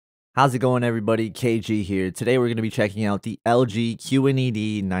How's it going, everybody? KG here. Today we're going to be checking out the LG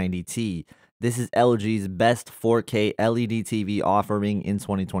QNED90T. This is LG's best 4K LED TV offering in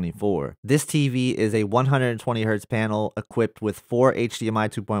 2024. This TV is a 120Hz panel equipped with 4 HDMI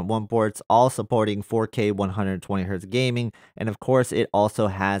 2.1 ports, all supporting 4K 120Hz gaming, and of course it also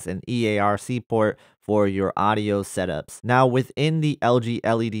has an EARC port for your audio setups. Now, within the LG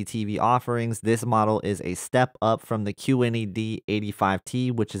LED TV offerings, this model is a step up from the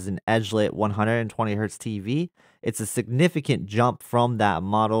QNED85T, which is an edge-lit 120Hz TV. It's a significant jump from that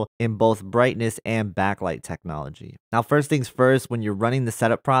model in both brightness and backlight technology. Now, first things first, when you're running the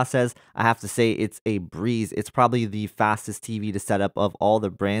setup process, I have to say it's a breeze. It's probably the fastest TV to set up of all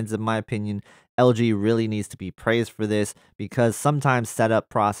the brands, in my opinion. LG really needs to be praised for this because sometimes setup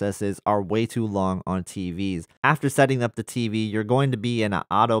processes are way too long on TVs. After setting up the TV, you're going to be in an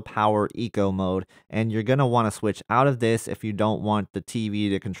auto power eco mode, and you're going to want to switch out of this if you don't want the TV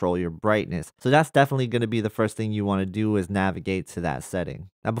to control your brightness. So that's definitely going to be the first thing you want to do, is navigate to that setting.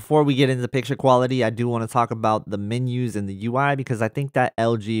 Now, before we get into the picture quality, I do want to talk about the menus and the UI because I think that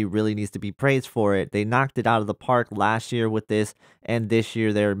LG really needs to be praised for it. They knocked it out of the park last year with this, and this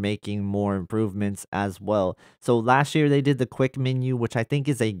year they're making more improvements as well. So last year they did the quick menu, which I think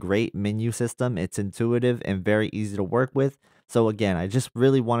is a great menu system. It's intuitive and very easy to work with. So again, I just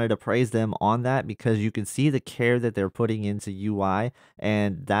really wanted to praise them on that because you can see the care that they're putting into UI,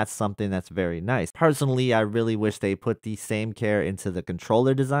 and that's something that's very nice. Personally, I really wish they put the same care into the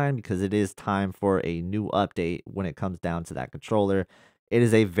controller design because it is time for a new update when it comes down to that controller. It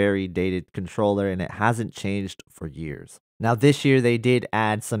is a very dated controller and it hasn't changed for years. Now, this year they did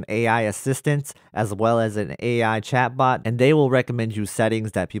add some AI assistants as well as an AI chatbot, and they will recommend you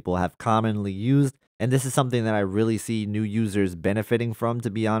settings that people have commonly used. And this is something that I really see new users benefiting from,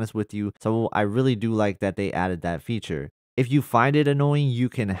 to be honest with you. So I really do like that they added that feature. If you find it annoying, you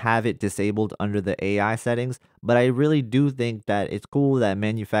can have it disabled under the AI settings, but I really do think that it's cool that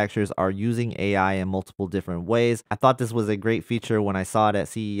manufacturers are using AI in multiple different ways. I thought this was a great feature when I saw it at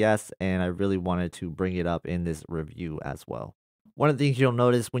CES, and I really wanted to bring it up in this review as well. One of the things you'll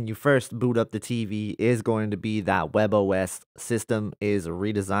notice when you first boot up the TV is going to be that WebOS system is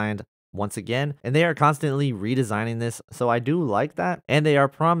redesigned once again, and they are constantly redesigning this, so I do like that, and they are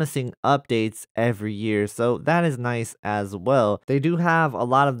promising updates every year, so that is nice as well. They do have a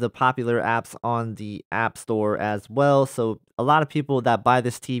lot of the popular apps on the App Store as well, so a lot of people that buy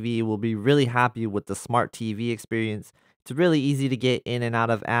this TV will be really happy with the smart TV experience. It's really easy to get in and out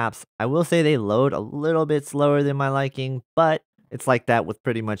of apps. I will say they load a little bit slower than my liking, but it's like that with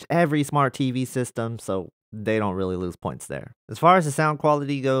pretty much every smart TV system, so they don't really lose points there. As far as the sound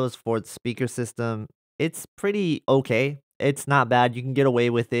quality goes for the speaker system, it's pretty okay. It's not bad. You can get away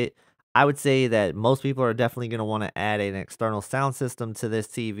with it. I would say that most people are definitely going to want to add an external sound system to this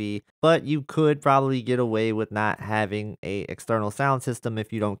TV, but you could probably get away with not having a external sound system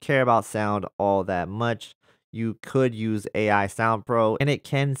if you don't care about sound all that much. You could use AI Sound Pro, and it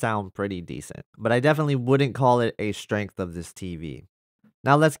can sound pretty decent, but I definitely wouldn't call it a strength of this TV.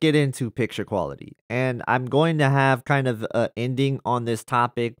 Now let's get into picture quality. And I'm going to have kind of an ending on this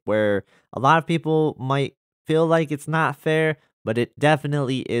topic where a lot of people might feel like it's not fair, but it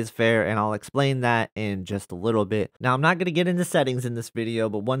definitely is fair, and I'll explain that in just a little bit. Now, I'm not going to get into settings in this video,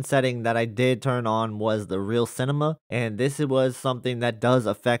 but one setting that I did turn on was the Real Cinema, and this was something that does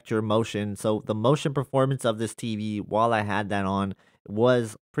affect your motion. So the motion performance of this TV while I had that on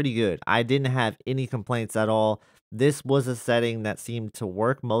was pretty good. I didn't have any complaints at all. This was a setting that seemed to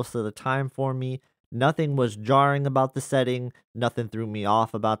work most of the time for me. Nothing was jarring about the setting. Nothing threw me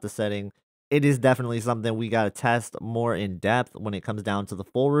off about the setting. It is definitely something we got to test more in depth when it comes down to the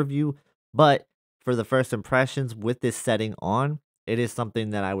full review. But for the first impressions with this setting on, it is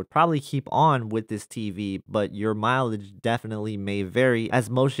something that I would probably keep on with this TV, but your mileage definitely may vary, as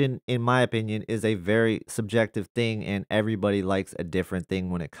motion, in my opinion, is a very subjective thing, and everybody likes a different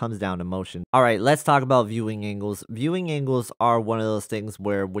thing when it comes down to motion. All right, let's talk about viewing angles. Viewing angles are one of those things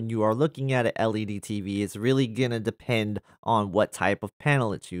where when you are looking at an LED TV, it's really gonna depend on what type of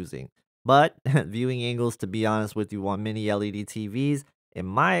panel it's using. But viewing angles, to be honest with you, on many LED TVs, in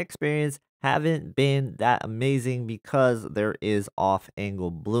my experience, haven't been that amazing because there is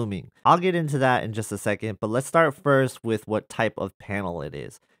off-angle blooming. I'll get into that in just a second, but let's start first with what type of panel it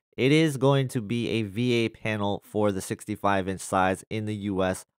is. It is going to be a VA panel for the 65-inch size in the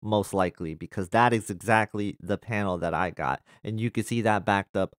US, most likely, because that is exactly the panel that I got, and you can see that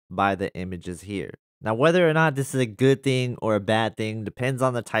backed up by the images here. Now, whether or not this is a good thing or a bad thing depends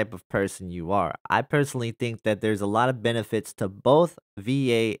on the type of person you are. I personally think that there's a lot of benefits to both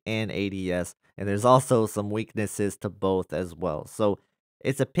VA and ADS, and there's also some weaknesses to both as well. So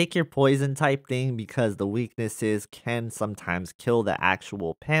It's a pick your poison type thing because the weaknesses can sometimes kill the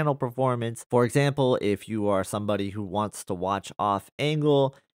actual panel performance. For example, if you are somebody who wants to watch off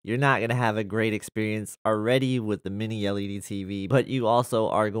angle, you're not going to have a great experience already with the mini LED TV, but you also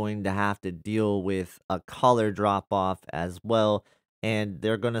are going to have to deal with a color drop off as well. And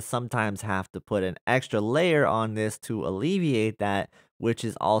they're going to sometimes have to put an extra layer on this to alleviate that, which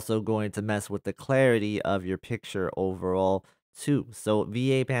is also going to mess with the clarity of your picture overall too. So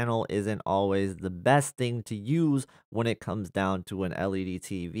VA panel isn't always the best thing to use when it comes down to an LED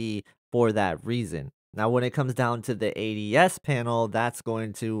TV for that reason. Now, when it comes down to the ADS panel, that's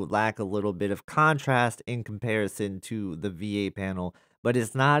going to lack a little bit of contrast in comparison to the VA panel, but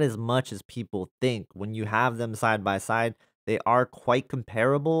it's not as much as people think. When you have them side by side, they are quite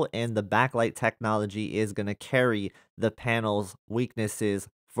comparable, and the backlight technology is going to carry the panel's weaknesses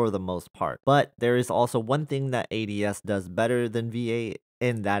for the most part. But there is also one thing that ADS does better than VA,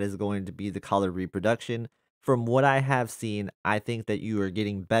 and that is going to be the color reproduction. From what I have seen, I think that you are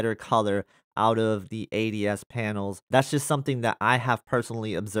getting better color out of the ADS panels. That's just something that I have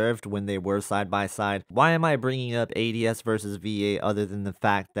personally observed when they were side by side. Why am I bringing up ADS versus VA other than the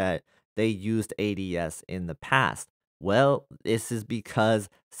fact that they used ADS in the past? Well, this is because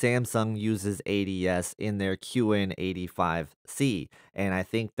Samsung uses ADS in their QN85C, and I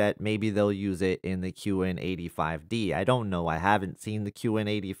think that maybe they'll use it in the QN85D. I don't know, I haven't seen the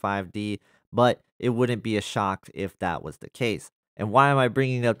QN85D, but it wouldn't be a shock if that was the case. And why am I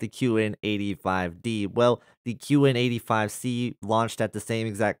bringing up the QN85D? Well, the QN85C launched at the same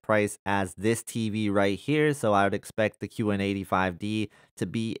exact price as this TV right here, so I would expect the QN85D to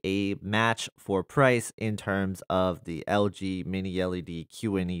be a match for price in terms of the LG Mini LED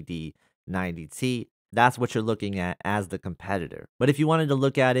QNED 90T. That's what you're looking at as the competitor. But if you wanted to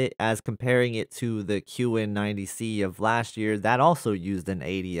look at it as comparing it to the QN90C of last year, that also used an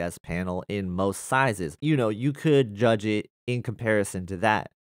ADS panel in most sizes. You know, you could judge it in comparison to that.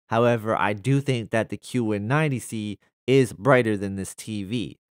 However, I do think that the QN90C is brighter than this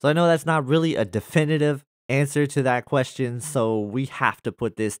TV. So I know that's not really a definitive answer to that question, so we have to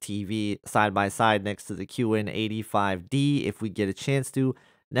put this TV side by side next to the QN85D if we get a chance to.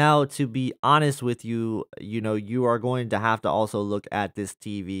 Now, to be honest with you, you are going to have to also look at this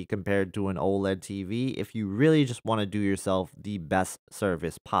TV compared to an OLED TV if you really just want to do yourself the best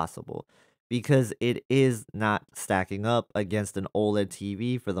service possible, because it is not stacking up against an OLED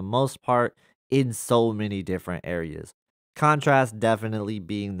TV for the most part in so many different areas. Contrast definitely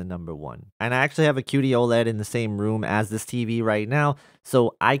being the number one. And I actually have a QD OLED in the same room as this TV right now,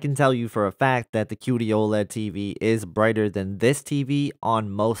 so I can tell you for a fact that the QD OLED TV is brighter than this TV on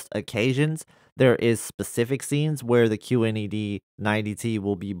most occasions. There is specific scenes where the QNED 90T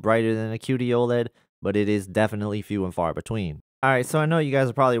will be brighter than a QD OLED, but it is definitely few and far between. Alright, so I know you guys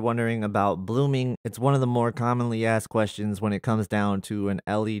are probably wondering about blooming. It's one of the more commonly asked questions when it comes down to an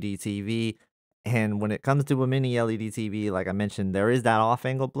LED TV. And when it comes to a mini LED TV, like I mentioned, there is that off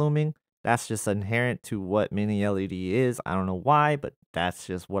angle blooming. That's just inherent to what mini LED is. I don't know why, but that's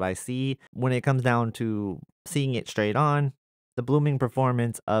just what I see. When it comes down to seeing it straight on, the blooming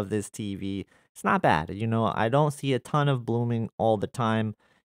performance of this TV, it's not bad. I don't see a ton of blooming all the time.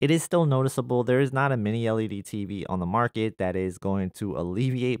 It is still noticeable. There is not a mini LED TV on the market that is going to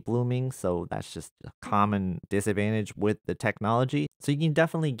alleviate blooming, so that's just a common disadvantage with the technology. So you can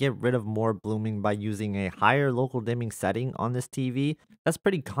definitely get rid of more blooming by using a higher local dimming setting on this TV. That's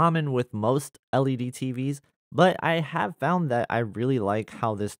pretty common with most LED TVs, but I have found that I really like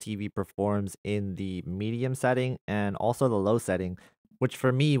how this TV performs in the medium setting and also the low setting. Which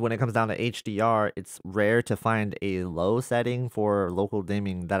for me, when it comes down to HDR, it's rare to find a low setting for local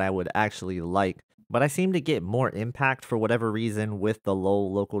dimming that I would actually like. But I seem to get more impact for whatever reason with the low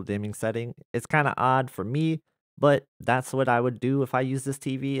local dimming setting. It's kind of odd for me, but that's what I would do if I use this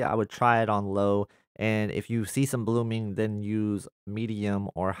TV. I would try it on low, and if you see some blooming, then use medium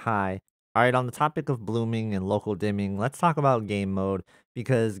or high. All right, on the topic of blooming and local dimming, let's talk about game mode,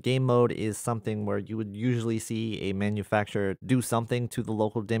 because game mode is something where you would usually see a manufacturer do something to the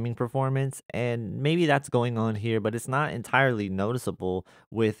local dimming performance, and maybe that's going on here, but it's not entirely noticeable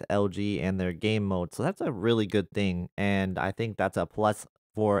with LG and their game mode. So that's a really good thing, and I think that's a plus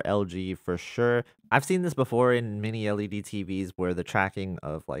for LG for sure. I've seen this before in mini LED TVs where the tracking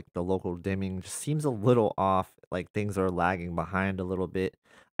of like the local dimming just seems a little off, like things are lagging behind a little bit.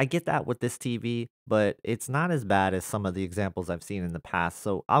 I get that with this TV, but it's not as bad as some of the examples I've seen in the past,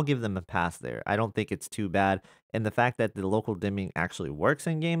 so I'll give them a pass there. I don't think it's too bad, and the fact that the local dimming actually works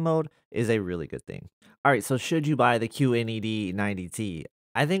in game mode is a really good thing. All right, so should you buy the QNED 90T?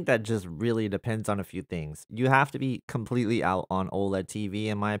 I think that just really depends on a few things. You have to be completely out on OLED TV,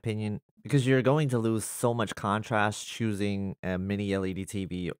 in my opinion, because you're going to lose so much contrast choosing a mini LED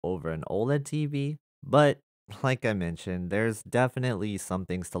TV over an OLED TV. But like I mentioned, there's definitely some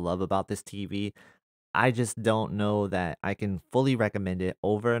things to love about this TV. I just don't know that I can fully recommend it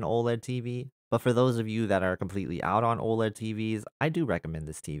over an OLED TV. But for those of you that are completely out on OLED TVs, I do recommend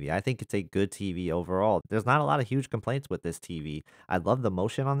this TV. I think it's a good TV overall. There's not a lot of huge complaints with this TV. I love the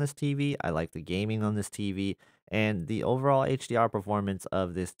motion on this TV. I like the gaming on this TV. And the overall HDR performance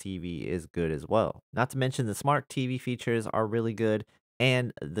of this TV is good as well. Not to mention the smart TV features are really good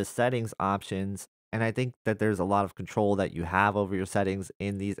and the settings options, and I think that there's a lot of control that you have over your settings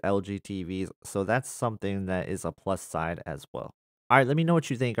in these LG TVs. So that's something that is a plus side as well. All right, let me know what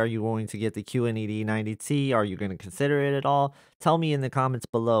you think. Are you going to get the QNED 90T? Are you going to consider it at all? Tell me in the comments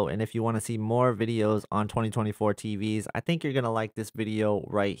below. And if you want to see more videos on 2024 TVs, I think you're going to like this video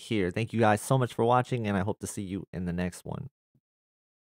right here. Thank you guys so much for watching, and I hope to see you in the next one.